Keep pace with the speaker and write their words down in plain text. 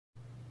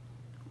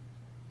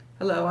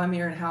Hello, I'm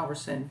Erin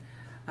Halvorsen.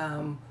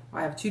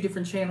 I have two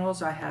different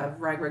channels. I have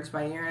Ragregs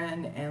by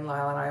Erin and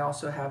Lyle, and I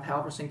also have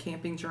Halvorsen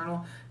Camping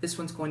Journal. This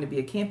one's going to be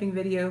a camping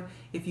video.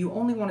 If you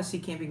only want to see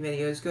camping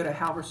videos, go to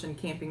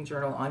Halvorsen Camping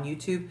Journal on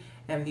YouTube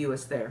and view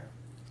us there.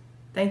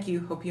 Thank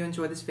you. Hope you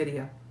enjoy this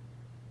video.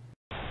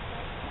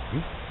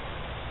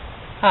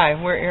 Hi,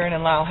 we're Erin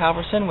and Lyle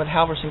Halvorsen with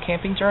Halvorsen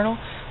Camping Journal.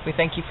 We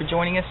thank you for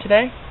joining us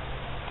today.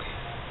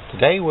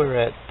 Today we're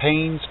at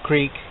Paynes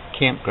Creek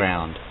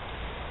Campground.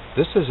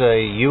 This is a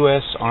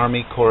U.S.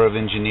 Army Corps of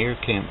Engineers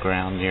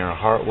campground near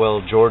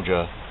Hartwell,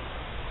 Georgia,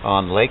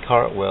 on Lake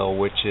Hartwell,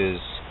 which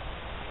is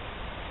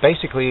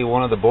basically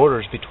one of the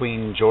borders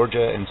between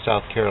Georgia and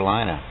South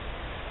Carolina.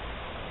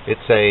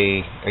 It's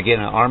again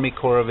an Army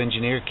Corps of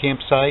Engineers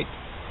campsite,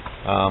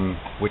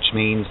 which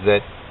means that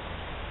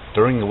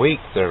during the week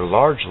they're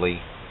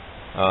largely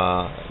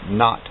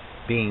not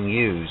being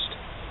used,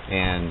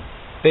 and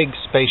big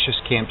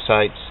spacious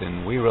campsites,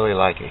 and we really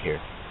like it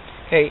here.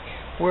 Okay,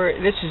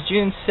 this is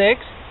June 6th,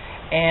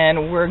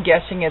 and we're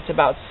guessing it's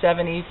about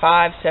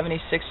 75,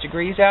 76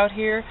 degrees out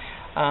here.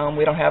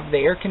 We don't have the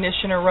air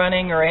conditioner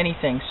running or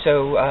anything,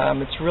 so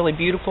it's really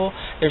beautiful.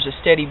 There's a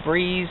steady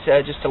breeze,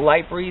 just a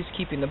light breeze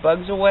keeping the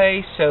bugs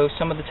away. So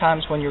some of the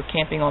times when you're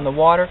camping on the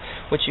water,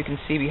 which you can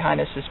see behind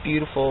us, this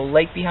beautiful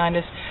lake behind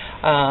us,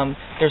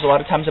 there's a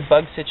lot of times a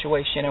bug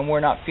situation, and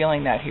we're not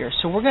feeling that here.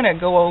 So we're going to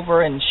go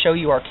over and show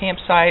you our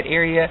campsite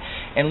area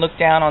and look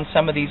down on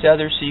some of these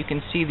others so you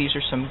can see these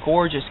are some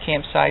gorgeous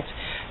campsites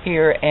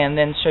here, and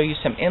then show you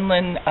some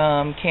inland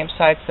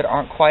campsites that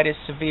aren't quite as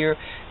severe,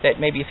 that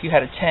maybe if you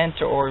had a tent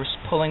or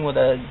pulling with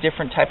a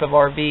different type of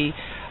RV,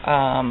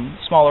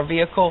 smaller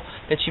vehicle,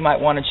 that you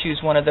might want to choose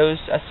one of those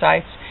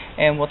sites.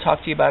 And we'll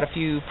talk to you about a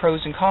few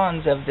pros and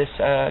cons of this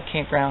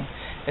campground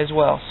as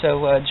well.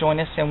 So join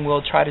us, and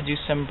we'll try to do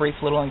some brief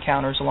little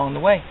encounters along the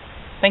way.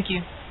 Thank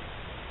you.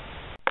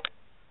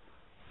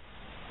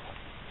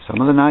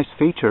 Some of the nice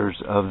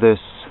features of this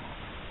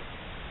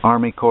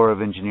Army Corps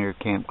of Engineers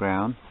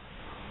campground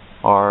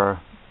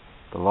are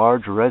the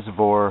large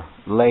reservoir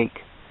lake,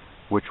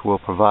 which will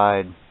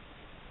provide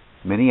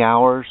many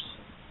hours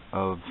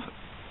of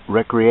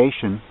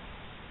recreation.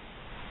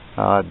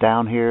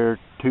 Down here,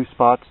 2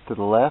 spots to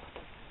the left,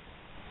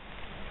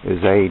 is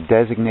a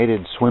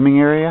designated swimming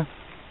area.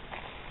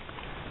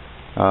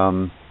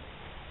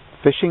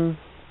 Fishing,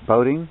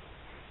 boating,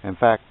 in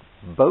fact,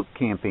 boat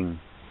camping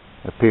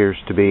appears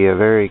to be a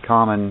very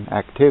common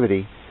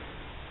activity.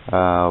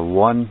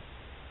 One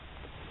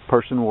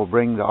person will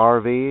bring the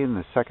RV and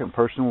the second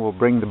person will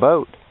bring the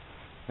boat.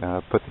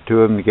 Put the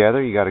two of them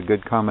together, you got a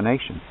good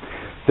combination.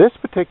 This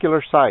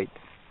particular site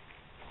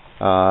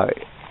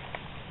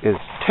is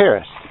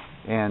terraced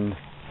and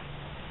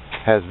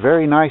has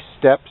very nice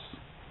steps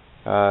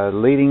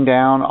leading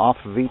down off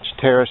of each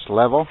terrace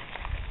level.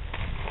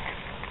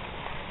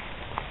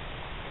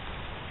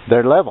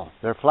 They're level,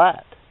 they're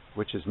flat,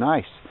 which is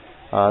nice.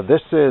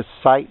 This is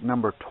site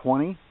number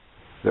 20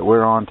 that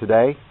we're on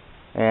today,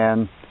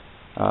 and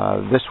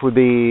this would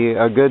be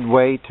a good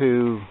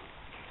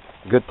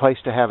place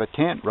to have a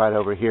tent right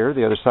over here,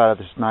 the other side of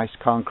this nice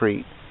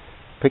concrete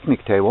picnic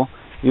table.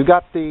 You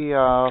got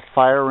the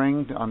fire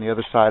ring on the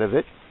other side of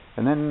it,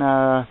 and then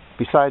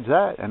besides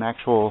that, an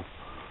actual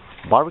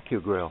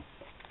barbecue grill.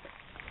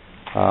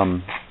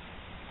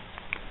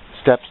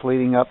 Steps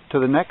leading up to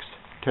the next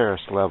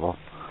terrace level,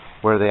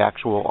 where the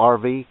actual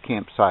RV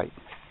campsite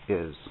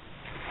is.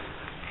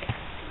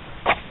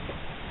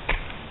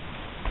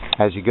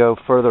 As you go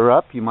further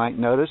up, you might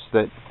notice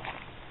that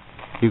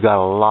you've got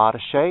a lot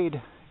of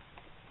shade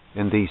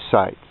in these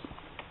sites.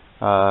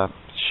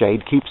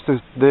 Shade keeps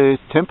the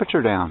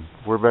temperature down.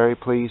 We're very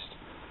pleased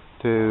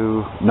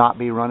to not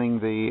be running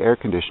the air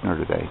conditioner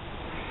today.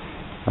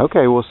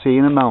 Okay, we'll see you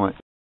in a moment.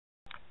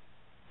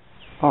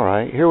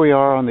 Alright, here we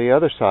are on the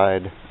other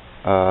side,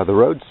 the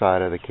road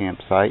side of the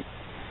campsite,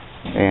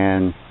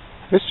 and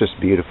it's just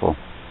beautiful.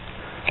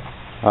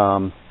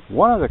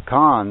 One of the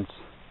cons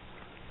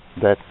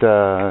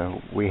that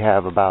we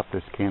have about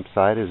this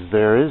campsite is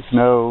there is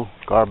no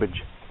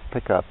garbage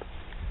pickup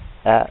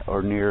at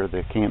or near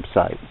the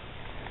campsite.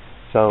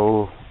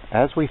 So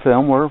as we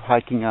film, we're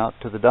hiking out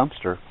to the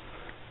dumpster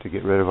to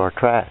get rid of our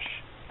trash.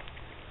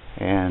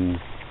 And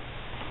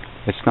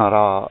it's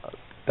not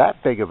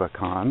that big of a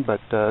con, but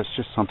it's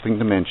just something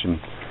to mention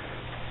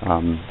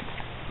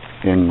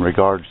in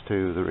regards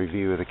to the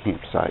review of the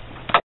campsite.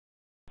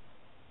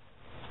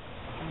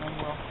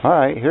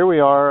 Alright, here we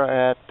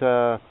are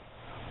at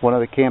one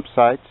of the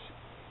campsites.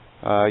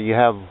 You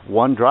have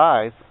one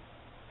drive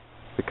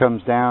that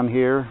comes down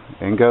here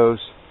and goes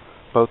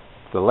both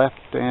the left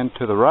and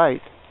to the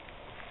right,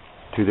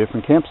 2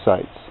 different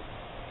campsites.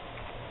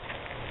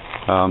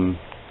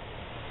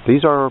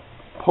 These are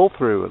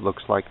pull-through, it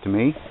looks like to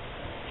me,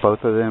 both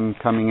of them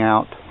coming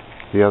out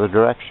the other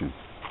direction.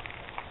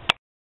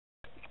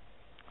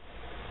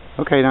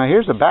 Okay, now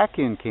here's a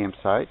back-end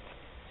campsite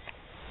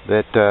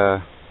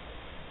that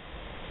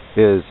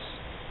is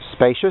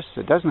spacious.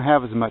 It doesn't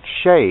have as much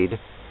shade,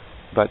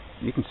 but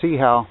you can see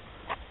how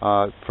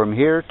from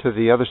here to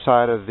the other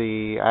side of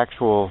the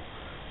actual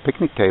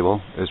picnic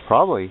table is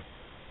probably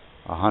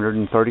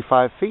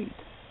 135 feet.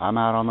 I'm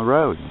out on the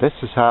road. This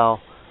is how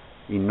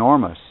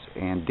enormous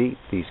and deep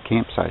these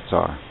campsites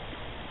are.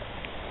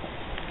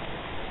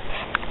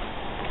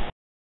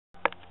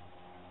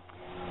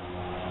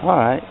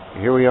 Alright,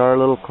 here we are a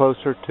little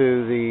closer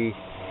to the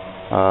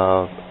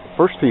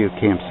first few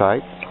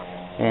campsites,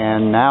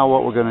 and now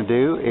what we're going to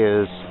do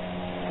is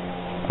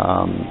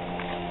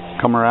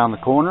come around the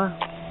corner,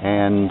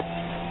 and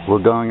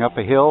we're going up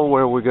a hill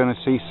where we're going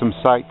to see some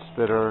sites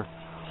that are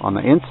on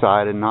the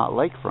inside and not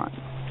lakefront.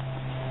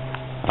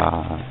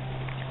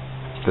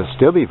 They'll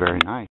still be very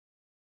nice.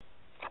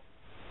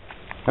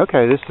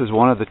 Okay, this is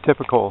one of the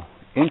typical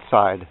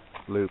inside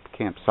loop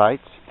campsites.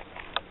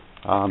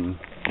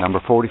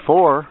 Number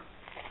 44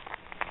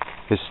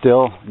 is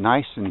still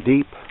nice and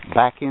deep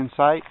back in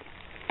sight.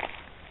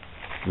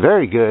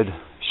 Very good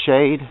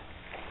shade.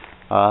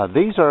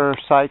 These are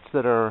sites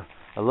that are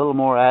a little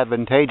more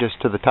advantageous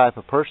to the type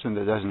of person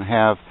that doesn't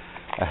have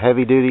a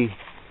heavy-duty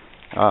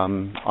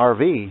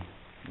RV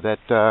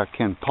that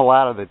can pull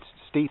out of its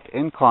steep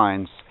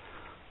inclines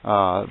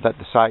that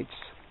the sites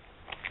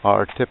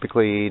are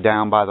typically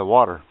down by the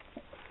water.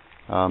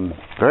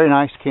 Very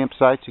nice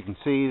campsites. You can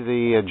see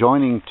the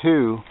adjoining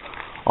two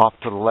off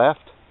to the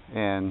left,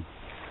 and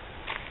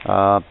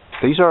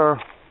these are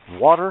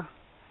water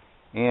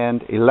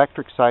and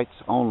electric sites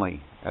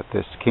only at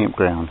this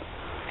campground,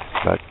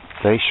 but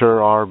they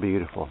sure are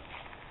beautiful.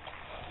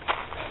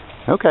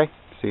 Okay,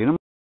 see you in a moment.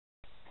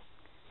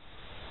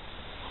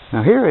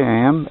 Now here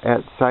I am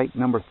at site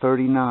number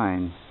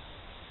 39,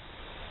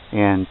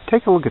 and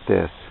take a look at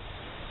this.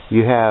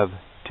 You have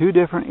two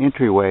different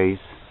entryways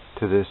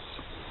to this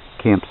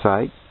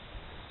campsite.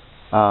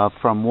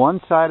 From one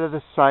side of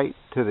the site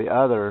to the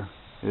other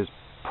is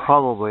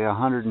probably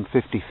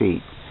 150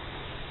 feet.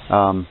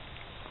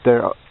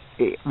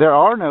 There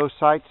are no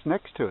sites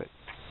next to it.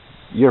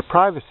 Your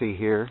privacy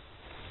here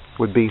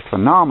would be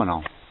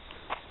phenomenal.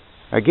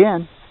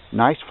 Again,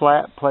 nice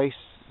flat place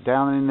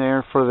down in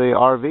there for the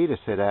RV to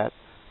sit at,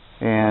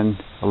 and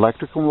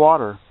electric and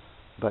water,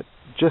 but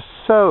just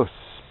so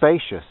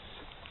spacious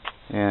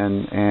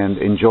and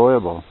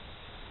enjoyable.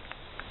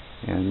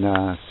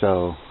 And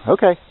so,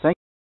 okay, thank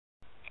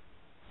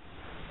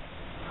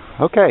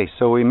you. Okay,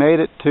 so we made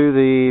it to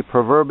the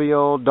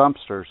proverbial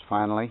dumpsters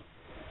finally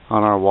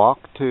on our walk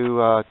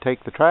to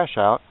take the trash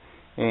out,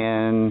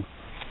 and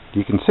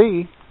you can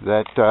see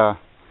that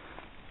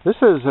this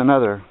is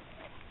another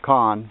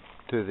con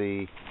to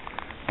the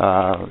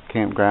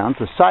campground.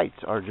 The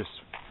sites are just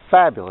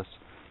fabulous,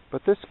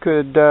 but this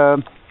could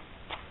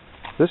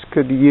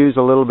use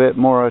a little bit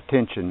more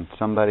attention.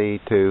 Somebody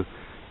to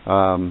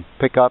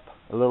pick up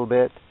a little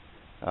bit.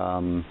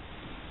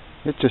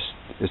 It just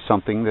is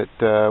something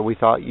that we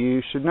thought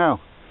you should know.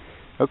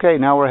 Okay,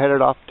 now we're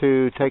headed off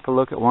to take a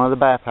look at one of the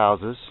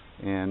bathhouses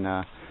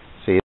and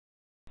see it.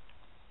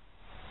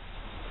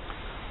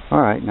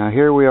 Alright, now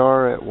here we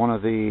are at one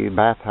of the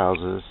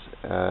bathhouses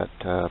at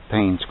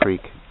Paynes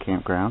Creek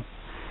Campground,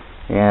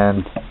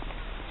 and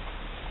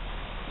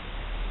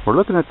we're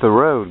looking at the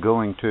road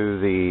going to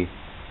the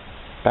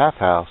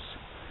bathhouse,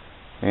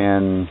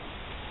 and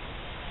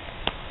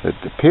it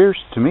appears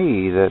to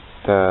me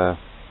that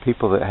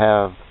people that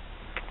have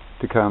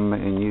to come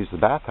and use the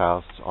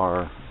bathhouse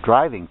are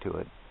driving to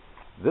it.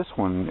 This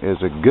one is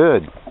a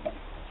good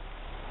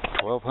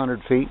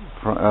 1,200 feet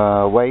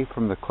away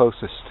from the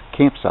closest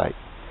campsite.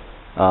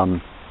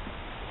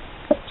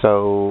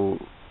 So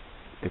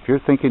if you're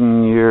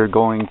thinking you're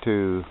going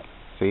to,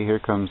 see, here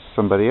comes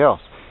somebody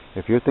else.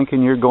 If you're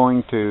thinking you're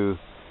going to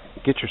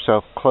get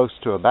yourself close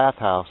to a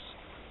bathhouse,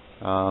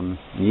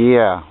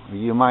 yeah,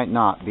 you might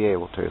not be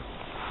able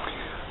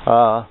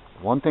to.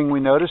 One thing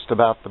we noticed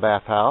about the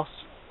bathhouse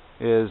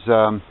is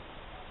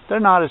they're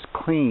not as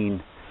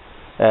clean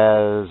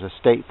as a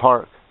state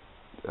park,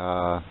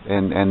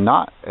 and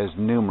not as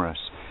numerous.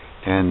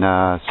 And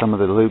some of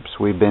the loops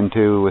we've been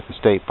to with the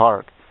state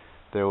park,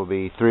 there will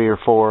be 3 or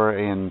 4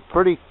 in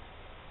pretty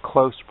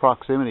close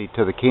proximity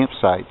to the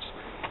campsites.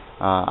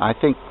 I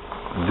think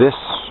this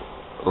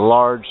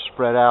large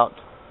spread out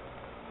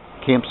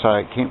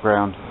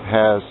campground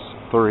has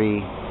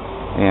 3,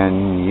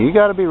 and you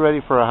got to be ready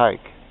for a hike.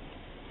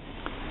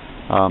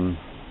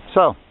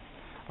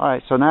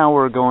 Alright, so now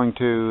we're going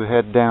to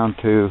head down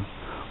to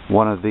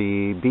one of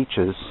the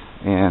beaches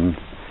and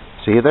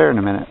see you there in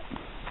a minute.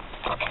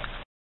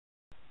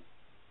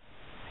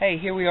 Hey,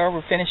 here we are.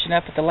 We're finishing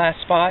up at the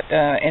last spot,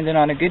 ending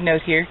on a good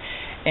note here.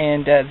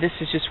 And this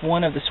is just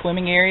one of the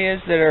swimming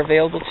areas that are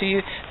available to you.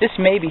 This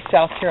may be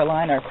South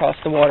Carolina across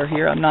the water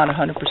here. I'm not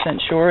 100%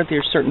 sure.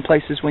 There's certain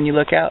places when you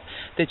look out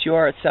that you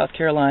are at South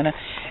Carolina,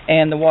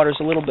 and the water's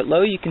a little bit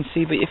low, you can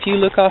see. But if you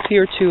look off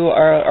here to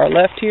our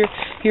left here,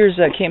 here's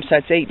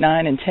campsites 8,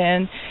 9, and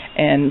 10,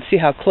 and see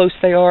how close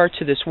they are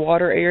to this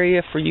water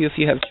area for you if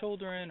you have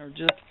children, or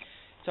just,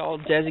 it's all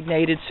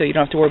designated so you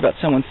don't have to worry about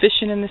someone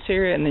fishing in this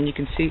area. And then you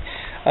can see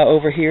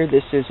over here,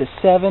 this is a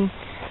 7.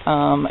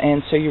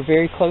 And so you're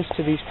very close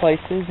to these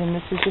places, and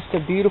this is just a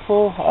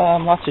beautiful,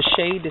 lots of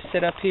shade to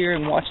sit up here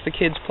and watch the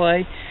kids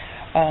play.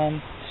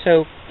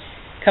 So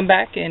come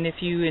back, and if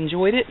you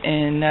enjoyed it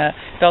and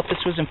felt this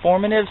was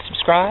informative,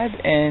 subscribe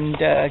and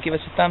give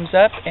us a thumbs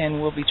up,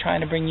 and we'll be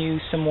trying to bring you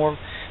some more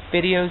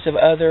videos of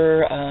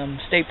other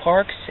state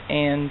parks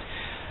and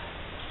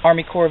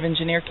Army Corps of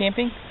Engineer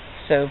camping.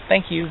 So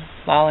thank you,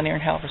 Lyle and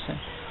Erin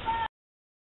Halvorsen.